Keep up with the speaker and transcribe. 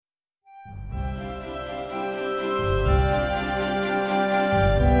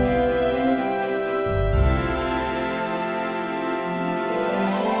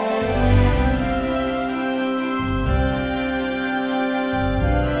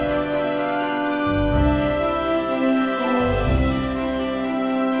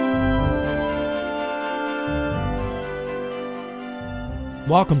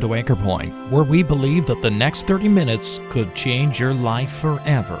Welcome to Anchor Point, where we believe that the next 30 minutes could change your life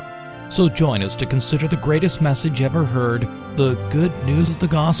forever. So join us to consider the greatest message ever heard, the good news of the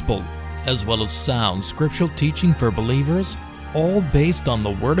gospel, as well as sound scriptural teaching for believers, all based on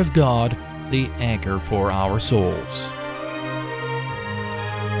the Word of God, the anchor for our souls.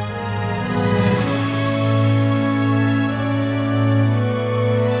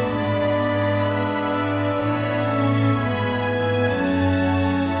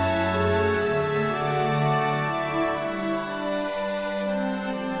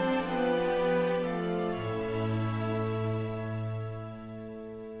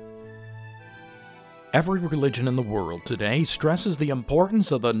 Every religion in the world today stresses the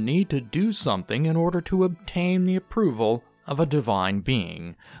importance of the need to do something in order to obtain the approval of a divine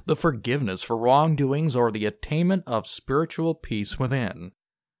being, the forgiveness for wrongdoings, or the attainment of spiritual peace within.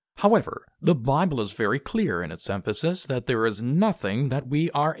 However, the Bible is very clear in its emphasis that there is nothing that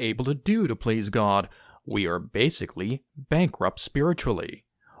we are able to do to please God. We are basically bankrupt spiritually.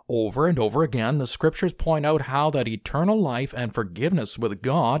 Over and over again, the Scriptures point out how that eternal life and forgiveness with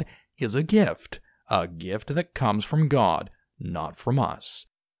God is a gift that comes from God, not from us.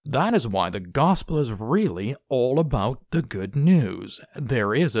 That is why the gospel is really all about the good news.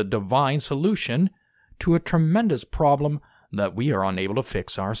 There is a divine solution to a tremendous problem that we are unable to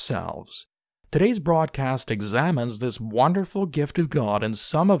fix ourselves. Today's broadcast examines this wonderful gift of God and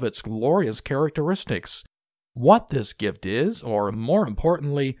some of its glorious characteristics. What this gift is, or more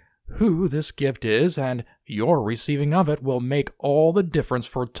importantly, who this gift is, and your receiving of it will make all the difference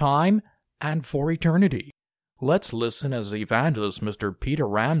for time and for eternity. Let's listen as evangelist Mr. Peter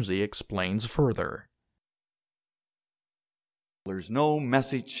Ramsey explains further. There's no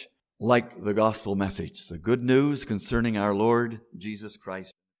message like the gospel message, the good news concerning our Lord Jesus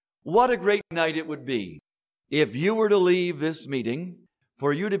Christ. What a great night it would be if you were to leave this meeting,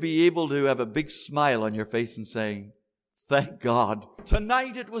 for you to be able to have a big smile on your face and say, "Thank God,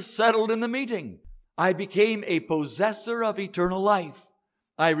 tonight it was settled in the meeting. I became a possessor of eternal life.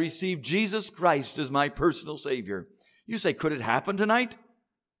 I received Jesus Christ as my personal Savior." You say, could it happen tonight?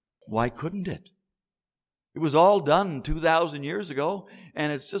 Why couldn't it? It was all done 2,000 years ago,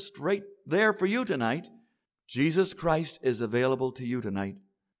 and it's just right there for you tonight. Jesus Christ is available to you tonight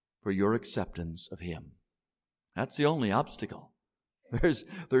for your acceptance of Him. That's the only obstacle. There's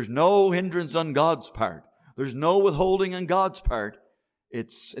no hindrance on God's part. There's no withholding on God's part.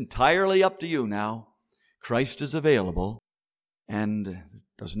 It's entirely up to you now. Christ is available, and there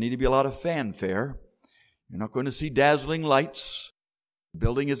doesn't need to be a lot of fanfare. You're not going to see dazzling lights. The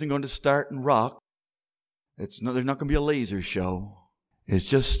building isn't going to start and rock. There's not going to be a laser show. It's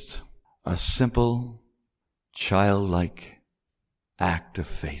just a simple, childlike act of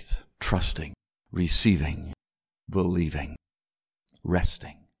faith, trusting, receiving, believing,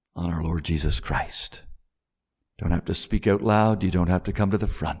 resting on our Lord Jesus Christ. Don't have to speak out loud. You don't have to come to the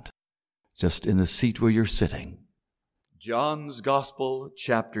front. Just in the seat where you're sitting. John's Gospel,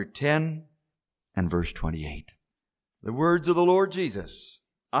 chapter 10 and verse 28. The words of the Lord Jesus.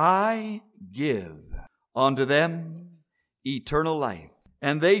 "I give unto them eternal life,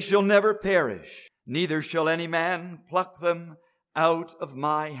 and they shall never perish, neither shall any man pluck them out of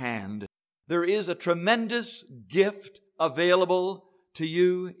my hand." There is a tremendous gift available to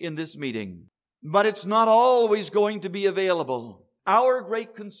you in this meeting, but it's not always going to be available. Our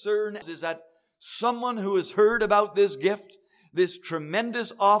great concern is that someone who has heard about this gift, this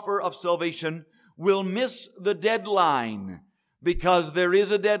tremendous offer of salvation, will miss the deadline, because there is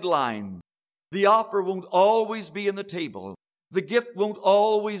a deadline. The offer won't always be in the table. The gift won't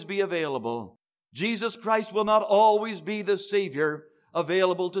always be available. Jesus Christ will not always be the Savior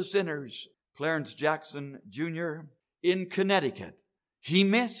available to sinners. Clarence Jackson Jr. in Connecticut, he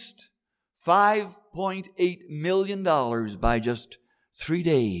missed $5.8 million by just 3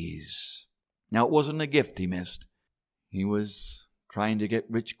 days. Now, it wasn't a gift he missed. He was trying to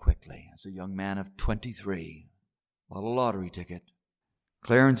get rich quickly as a young man of 23. Bought a lottery ticket.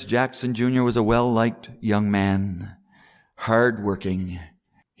 Clarence Jackson Jr. was a well-liked young man, hard-working.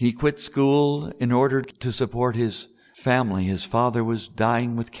 He quit school in order to support his family. His father was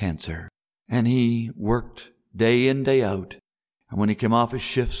dying with cancer, and he worked day in, day out. And when he came off his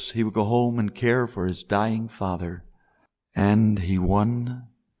shifts, he would go home and care for his dying father. And he won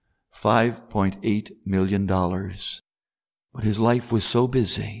 $5.8 million. But his life was so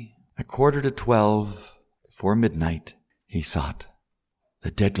busy. At 11:45, before midnight, he thought,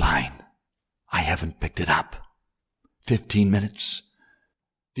 the deadline, I haven't picked it up. 15 minutes,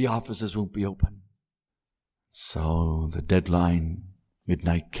 the offices won't be open. So the deadline,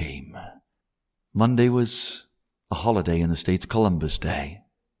 midnight came. Monday was a holiday in the States, Columbus Day.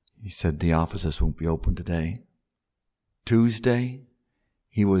 He said the offices won't be open today. Tuesday,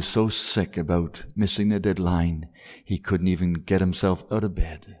 he was so sick about missing the deadline, he couldn't even get himself out of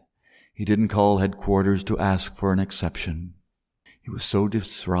bed. He didn't call headquarters to ask for an exception. He was so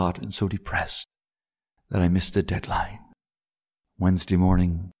distraught and so depressed that I missed the deadline. Wednesday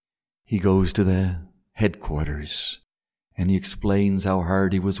morning, he goes to the headquarters and he explains how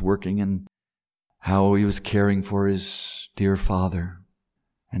hard he was working and how he was caring for his dear father.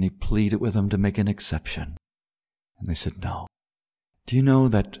 And he pleaded with them to make an exception. And they said no. Do you know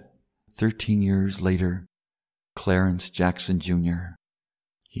that 13 years later, Clarence Jackson Jr.,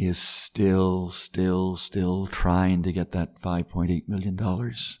 he is still trying to get that $5.8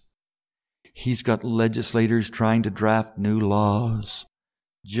 million. He's got legislators trying to draft new laws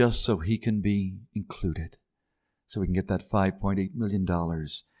just so he can be included, so we can get that $5.8 million.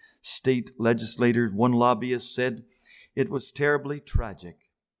 State legislators, one lobbyist said, it was terribly tragic.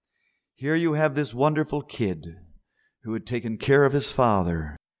 Here you have this wonderful kid who had taken care of his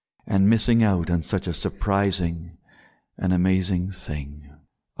father and missing out on such a surprising and amazing thing.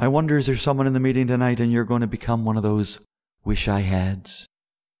 I wonder, is there someone in the meeting tonight and you're going to become one of those wish I hads,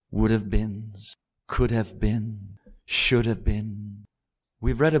 would have beens, could have been, should have been?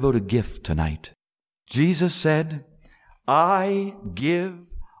 We've read about a gift tonight. Jesus said, I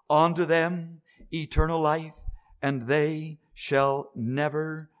give unto them eternal life, and they shall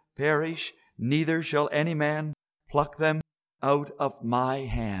never perish, neither shall any man pluck them out of my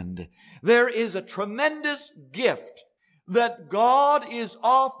hand. There is a tremendous gift that God is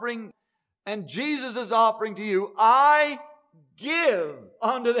offering and Jesus is offering to you. I give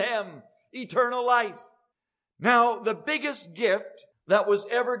unto them eternal life. Now, the biggest gift that was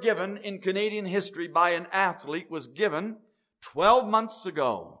ever given in Canadian history by an athlete was given 12 months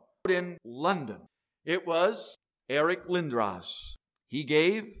ago in London. It was Eric Lindros. He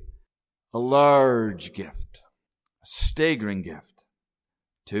gave a large gift, a staggering gift,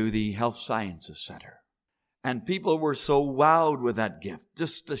 to the Health Sciences Center. And people were so wowed with that gift,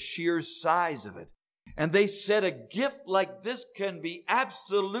 just the sheer size of it. And they said a gift like this can be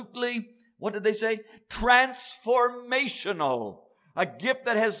absolutely, what did they say? Transformational. A gift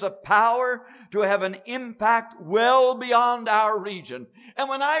that has the power to have an impact well beyond our region. And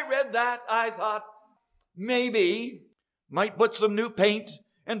when I read that, I thought, maybe might put some new paint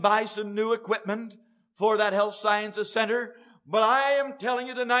and buy some new equipment for that Health Sciences Center. But I am telling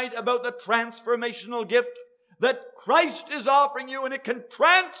you tonight about the transformational gift that Christ is offering you, and it can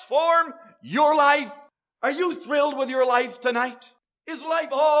transform your life. Are you thrilled with your life tonight? Is life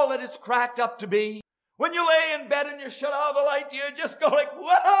all that it's cracked up to be? When you lay in bed and you shut off the light, you just go like,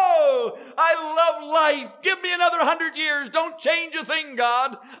 whoa, I love life. Give me another 100 years. Don't change a thing,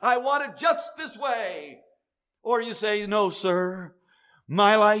 God. I want it just this way. Or you say, no, sir,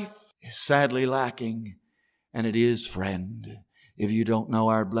 my life is sadly lacking. And it is, friend, if you don't know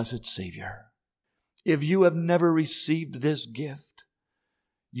our blessed Savior. If you have never received this gift,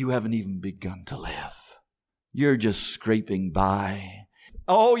 you haven't even begun to live. You're just scraping by.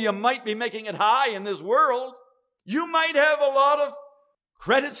 Oh, you might be making it high in this world. You might have a lot of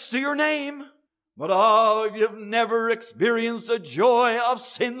credits to your name. But oh, if you've never experienced the joy of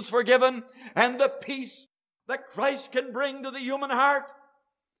sins forgiven and the peace that Christ can bring to the human heart,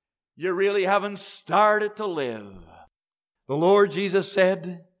 you really haven't started to live. The Lord Jesus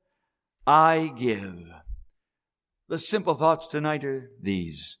said, I give. The simple thoughts tonight are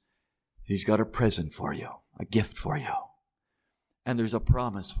these. He's got a present for you, a gift for you. And there's a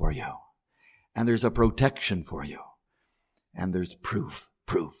promise for you. And there's a protection for you. And there's proof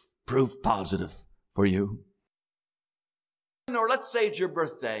positive for you. Or let's say it's your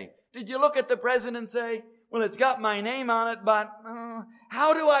birthday. Did you look at the present and say, well, it's got my name on it, but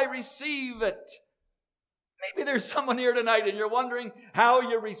how do I receive it? Maybe there's someone here tonight and you're wondering how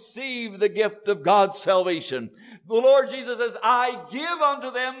you receive the gift of God's salvation. The Lord Jesus says, I give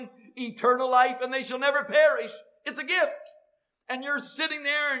unto them eternal life and they shall never perish. It's a gift. And you're sitting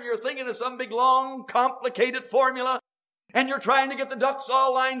there and you're thinking of some big, long, complicated formula. And you're trying to get the ducks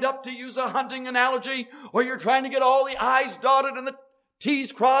all lined up, to use a hunting analogy. Or you're trying to get all the I's dotted and the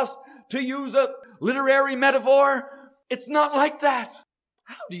T's crossed, to use a literary metaphor. It's not like that.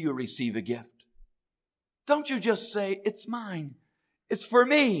 How do you receive a gift? Don't you just say, it's mine, it's for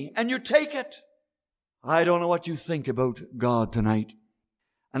me, and you take it. I don't know what you think about God tonight,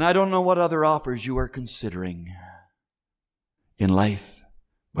 and I don't know what other offers you are considering in life,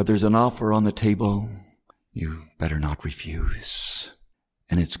 but there's an offer on the table you better not refuse,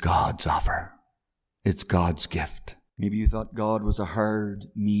 and it's God's offer. It's God's gift. Maybe you thought God was a hard,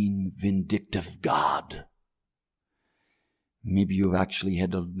 mean, vindictive God. Maybe you've actually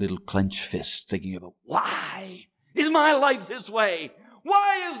had a little clenched fist thinking about, why is my life this way?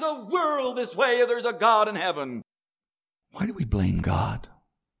 Why is the world this way if there's a God in heaven? Why do we blame God?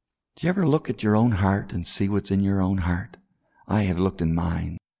 Do you ever look at your own heart and see what's in your own heart? I have looked in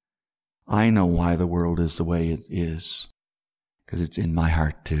mine. I know why the world is the way it is. Because it's in my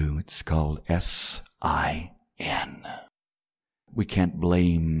heart too. It's called S-I-N. We can't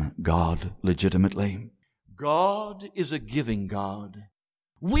blame God legitimately. God is a giving God.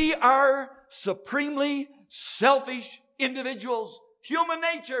 We are supremely selfish individuals, human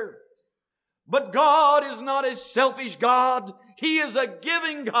nature. But God is not a selfish God. He is a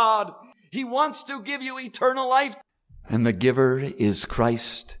giving God. He wants to give you eternal life. And the giver is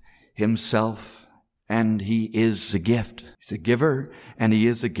Christ himself, and he is a gift. He's a giver, and he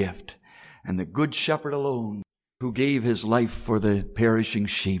is a gift. And the good shepherd alone, who gave his life for the perishing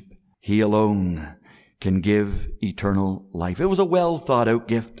sheep, he alone can give eternal life. It was a well thought out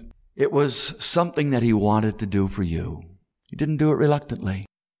gift. It was something that he wanted to do for you. He didn't do it reluctantly.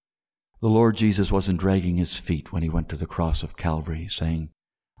 The Lord Jesus wasn't dragging his feet when he went to the cross of Calvary, saying,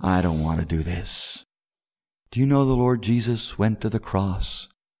 I don't want to do this. Do you know the Lord Jesus went to the cross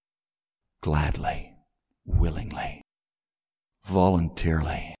gladly, willingly,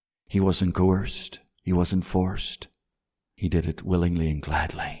 voluntarily? He wasn't coerced. He wasn't forced. He did it willingly and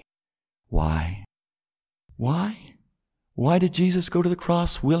gladly. Why? Why? Why did Jesus go to the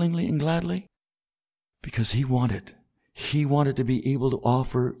cross willingly and gladly? Because he wanted to be able to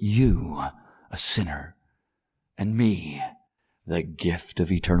offer you, a sinner, and me, the gift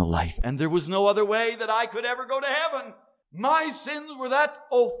of eternal life. And there was no other way that I could ever go to heaven. My sins were that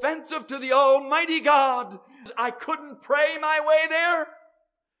offensive to the Almighty God. I couldn't pray my way there.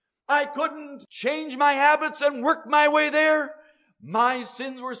 I couldn't change my habits and work my way there. My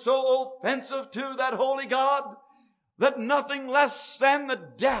sins were so offensive to that holy God that nothing less than the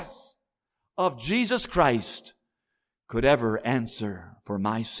death of Jesus Christ could ever answer for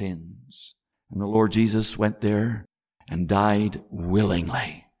my sins. And the Lord Jesus went there and died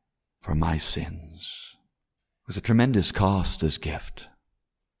willingly for my sins. It was a tremendous cost, this gift.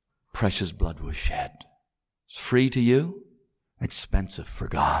 Precious blood was shed. It's free to you, expensive for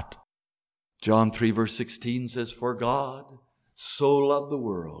God. John 3 verse 16 says, For God so loved the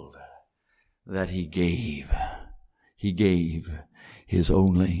world that he gave his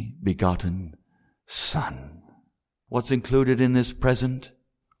only begotten Son. What's included in this present?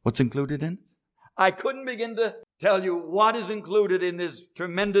 What's included in it? I couldn't begin to tell you what is included in this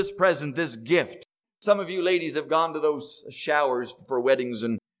tremendous present, this gift. Some of you ladies have gone to those showers for weddings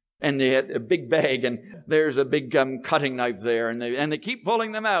and they had a big bag and there's a big cutting knife there and they keep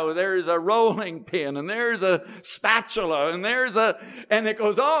pulling them out. There's a rolling pin and there's a spatula and and it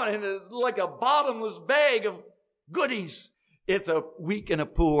goes on and it's like a bottomless bag of goodies. It's a weak and a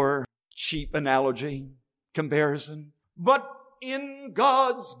poor, cheap analogy, comparison. But in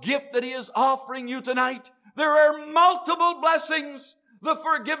God's gift that he is offering you tonight, there are multiple blessings. The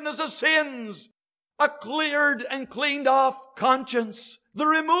forgiveness of sins, a cleared and cleaned off conscience, the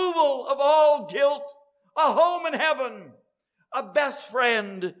removal of all guilt, a home in heaven, a best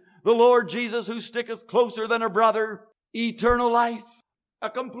friend, the Lord Jesus who sticketh closer than a brother, eternal life, a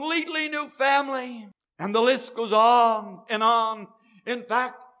completely new family, and the list goes on and on. In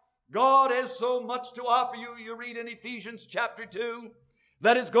fact, God has so much to offer you. You read in Ephesians chapter 2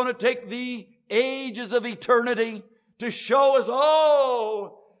 that it's going to take the ages of eternity to show us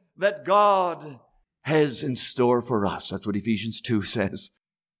all that God has in store for us. That's what Ephesians 2 says.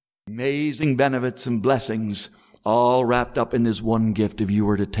 Amazing benefits and blessings all wrapped up in this one gift. If you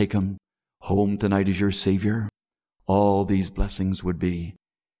were to take him home tonight as your Savior, all these blessings would be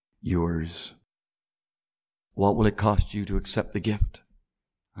yours. What will it cost you to accept the gift?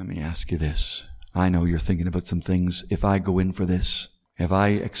 Let me ask you this. I know you're thinking about some things. If I go in for this, if I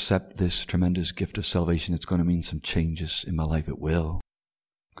accept this tremendous gift of salvation, it's going to mean some changes in my life. It will.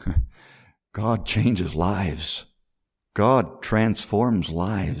 God changes lives. God transforms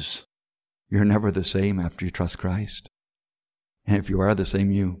lives. You're never the same after you trust Christ. And if you are the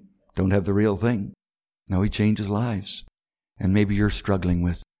same, you don't have the real thing. No, he changes lives. And maybe you're struggling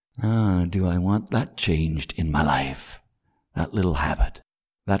with, do I want that changed in my life? That little habit,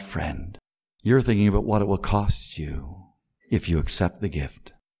 that friend. You're thinking about what it will cost you if you accept the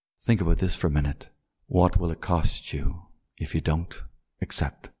gift. Think about this for a minute. What will it cost you if you don't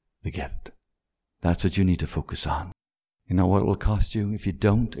accept the gift? That's what you need to focus on. You know what it will cost you if you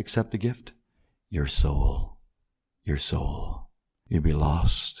don't accept the gift? Your soul. Your soul. You'll be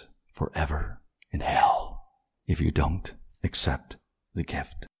lost forever in hell if you don't accept the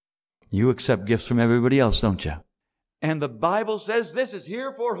gift. You accept gifts from everybody else, don't you? And the Bible says this is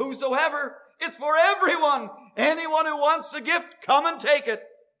here for whosoever. It's for everyone. Anyone who wants a gift, come and take it.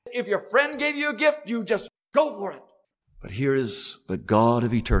 If your friend gave you a gift, you just go for it. But here is the God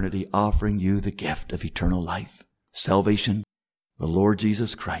of eternity offering you the gift of eternal life, salvation, the Lord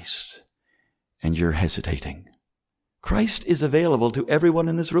Jesus Christ, and you're hesitating. Christ is available to everyone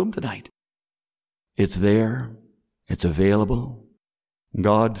in this room tonight. It's there. It's available.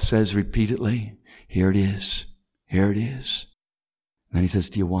 God says repeatedly, here it is. Here it is. And then he says,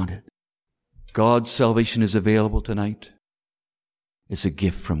 do you want it? God's salvation is available tonight. It's a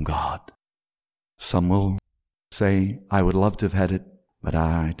gift from God. Some will say, I would love to have had it, but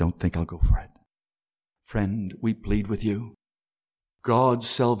I don't think I'll go for it. Friend, we plead with you. God's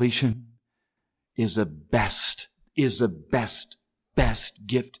salvation is the best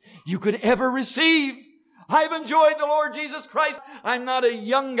gift you could ever receive. I've enjoyed the Lord Jesus Christ. I'm not a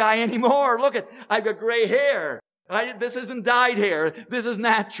young guy anymore. Look at, I've got gray hair. This isn't dyed hair. This is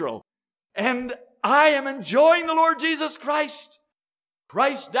natural. And I am enjoying the Lord Jesus Christ.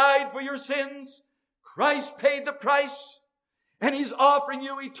 Christ died for your sins. Christ paid the price. And he's offering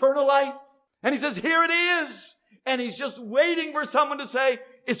you eternal life. And he says, here it is. And he's just waiting for someone to say,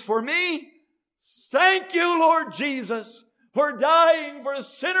 it's for me. Thank you, Lord Jesus, for dying for a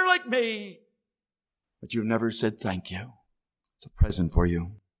sinner like me. But you've never said thank you. It's a present for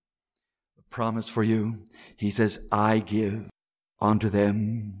you. A promise for you. He says, I give unto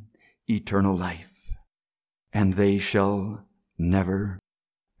them eternal life, and they shall never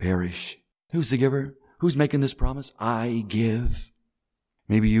perish. Who's the giver? Who's making this promise? I give.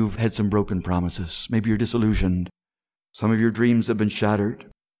 Maybe you've had some broken promises. Maybe you're disillusioned. Some of your dreams have been shattered.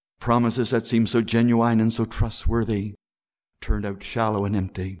 Promises that seemed so genuine and so trustworthy turned out shallow and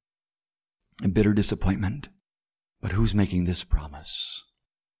empty. And bitter disappointment. But who's making this promise?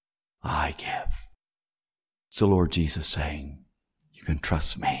 I give. It's the Lord Jesus saying, you can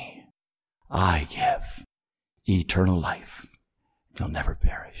trust me. I give eternal life. You'll never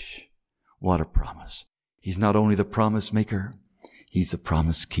perish. What a promise. He's not only the promise maker, he's the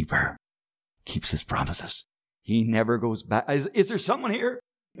promise keeper. Keeps his promises. He never goes back. Is there someone here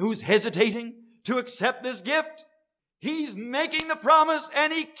who's hesitating to accept this gift? He's making the promise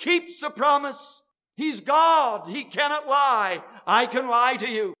and he keeps the promise. He's God. He cannot lie. I can lie to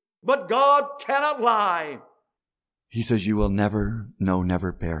you, but God cannot lie. He says, you will never, no,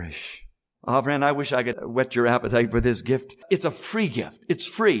 never perish. Oh, friend, I wish I could whet your appetite for this gift. It's a free gift. It's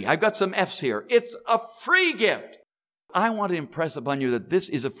free. I've got some F's here. It's a free gift. I want to impress upon you that this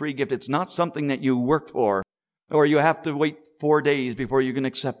is a free gift. It's not something that you work for or you have to wait 4 days before you can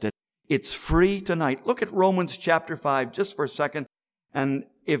accept it. It's free tonight. Look at Romans chapter 5 just for a second. And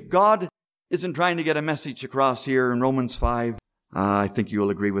if God isn't trying to get a message across here in Romans 5, I think you'll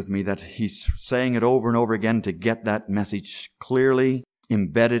agree with me that he's saying it over and over again to get that message clearly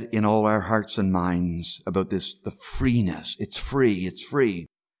embedded in all our hearts and minds about this, the freeness. It's free. It's free.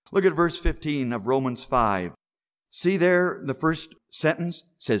 Look at verse 15 of Romans 5. See there, the first sentence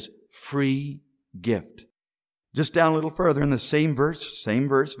says free gift. Just down a little further in the same verse,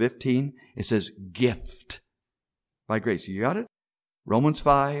 15, it says gift by grace. You got it? Romans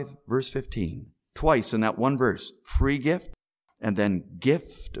 5, verse 15. Twice in that one verse. Free gift and then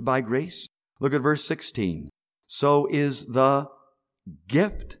gift by grace. Look at verse 16. So is the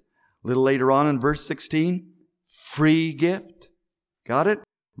gift. A little later on in verse 16, free gift. Got it?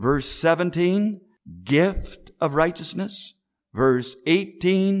 Verse 17, gift of righteousness. Verse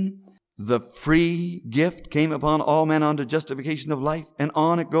 18, the free gift came upon all men unto justification of life. And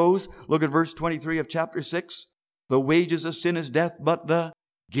on it goes. Look at verse 23 of chapter 6. The wages of sin is death, but the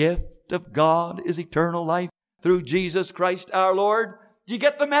gift of God is eternal life through Jesus Christ our Lord. Do you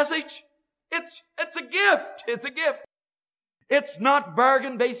get the message? It's a gift. It's a gift. It's not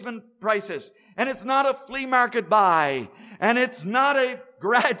bargain basement prices. And it's not a flea market buy. And it's not a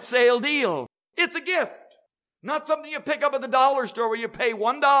garage sale deal. It's a gift. Not something you pick up at the dollar store where you pay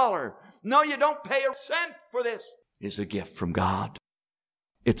 $1. No, you don't pay a cent for this. It's a gift from God.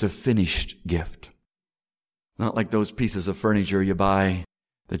 It's a finished gift. It's not like those pieces of furniture you buy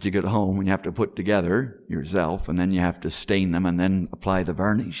that you get home and you have to put together yourself and then you have to stain them and then apply the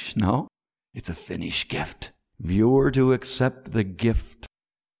varnish. No, it's a finished gift. If you were to accept the gift,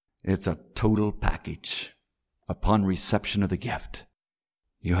 it's a total package. Upon reception of the gift,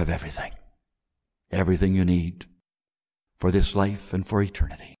 you have everything. Everything you need for this life and for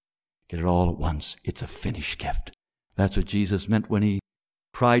eternity. Get it all at once. It's a finished gift. That's what Jesus meant when he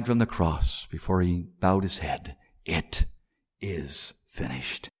cried from the cross before he bowed his head. It is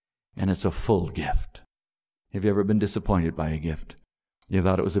finished. And it's a full gift. Have you ever been disappointed by a gift? You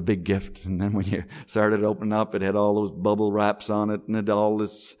thought it was a big gift, and then when you started opening up, it had all those bubble wraps on it, and it had all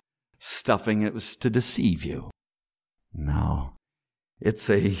this stuffing. It was to deceive you. No, it's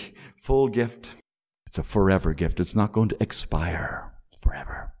a full gift. It's a forever gift. It's not going to expire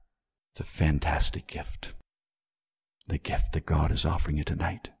forever. It's a fantastic gift. The gift that God is offering you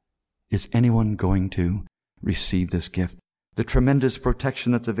tonight. Is anyone going to receive this gift? The tremendous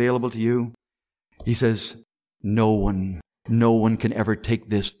protection that's available to you. He says, no one can ever take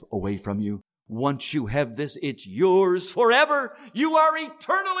this away from you. Once you have this, it's yours forever. You are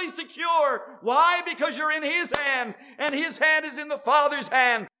eternally secure. Why? Because you're in His hand, and His hand is in the Father's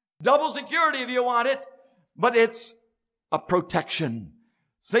hand. Double security if you want it, but it's a protection.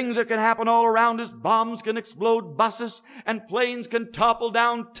 Things that can happen all around us. Bombs can explode buses, and planes can topple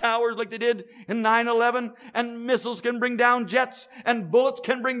down towers like they did in 9/11, and missiles can bring down jets, and bullets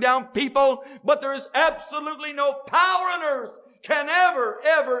can bring down people. But there is absolutely no power on earth can ever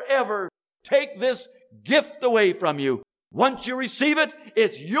take this gift away from you. Once you receive it,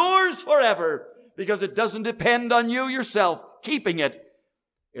 it's yours forever, because it doesn't depend on you yourself keeping it.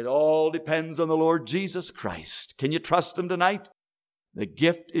 It all depends on the Lord Jesus Christ. Can you trust Him tonight? The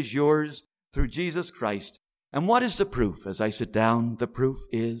gift is yours through Jesus Christ. And what is the proof? As I sit down, the proof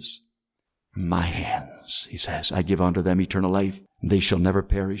is my hands. He says, I give unto them eternal life. They shall never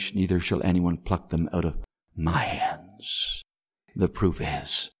perish, neither shall anyone pluck them out of my hands. The proof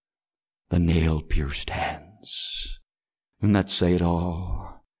is the nail-pierced hands. Doesn't that say it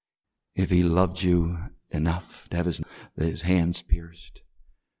all? If He loved you enough to have his hands pierced,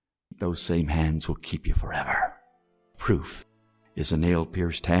 those same hands will keep you forever. Proof is the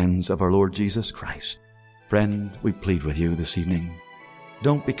nail-pierced hands of our Lord Jesus Christ. Friend, we plead with you this evening.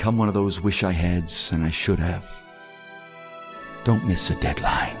 Don't become one of those wish I hads and I should have. Don't miss a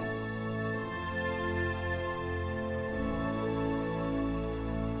deadline.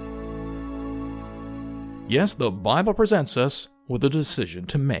 Yes, the Bible presents us with a decision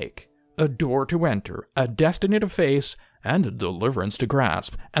to make, a door to enter, a destiny to face, and a deliverance to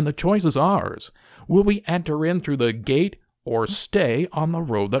grasp, and the choice is ours. Will we enter in through the gate or stay on the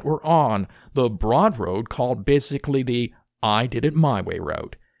road that we're on, the broad road called basically the I did it my way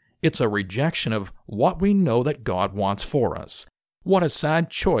route? It's a rejection of what we know that God wants for us. What a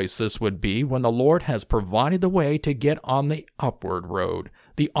sad choice this would be when the Lord has provided the way to get on the upward road,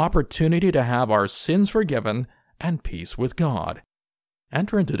 the opportunity to have our sins forgiven and peace with God.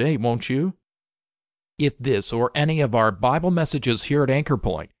 Enter in today, won't you? If this or any of our Bible messages here at Anchor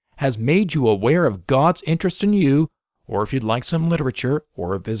Point has made you aware of God's interest in you, or if you'd like some literature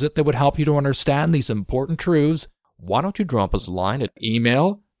or a visit that would help you to understand these important truths, why don't you drop us a line at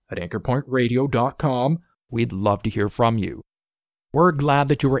email@anchorpointradio.com. We'd love to hear from you. We're glad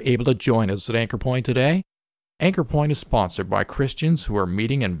that you were able to join us at Anchor Point today. Anchor Point is sponsored by Christians who are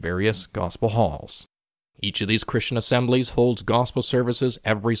meeting in various gospel halls. Each of these Christian assemblies holds gospel services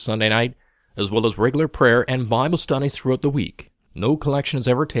every Sunday night, as well as regular prayer and Bible studies throughout the week. No collection is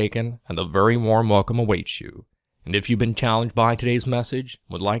ever taken, and a very warm welcome awaits you. And if you've been challenged by today's message,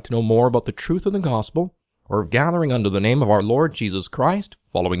 would like to know more about the truth of the gospel, or of gathering under the name of our Lord Jesus Christ,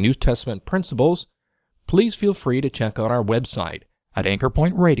 following New Testament principles, please feel free to check out our website at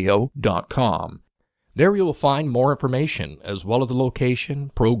anchorpointradio.com. There you will find more information, as well as the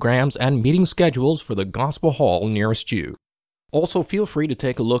location, programs, and meeting schedules for the gospel hall nearest you. Also, feel free to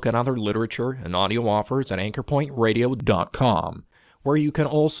take a look at other literature and audio offers at anchorpointradio.com, where you can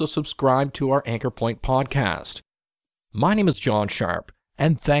also subscribe to our Anchor Point podcast. My name is John Sharp,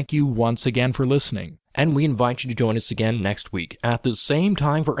 and thank you once again for listening. And we invite you to join us again next week at the same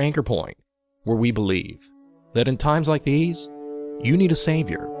time for Anchor Point, where we believe that in times like these, you need a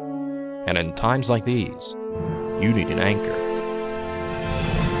Savior. And in times like these, you need an anchor.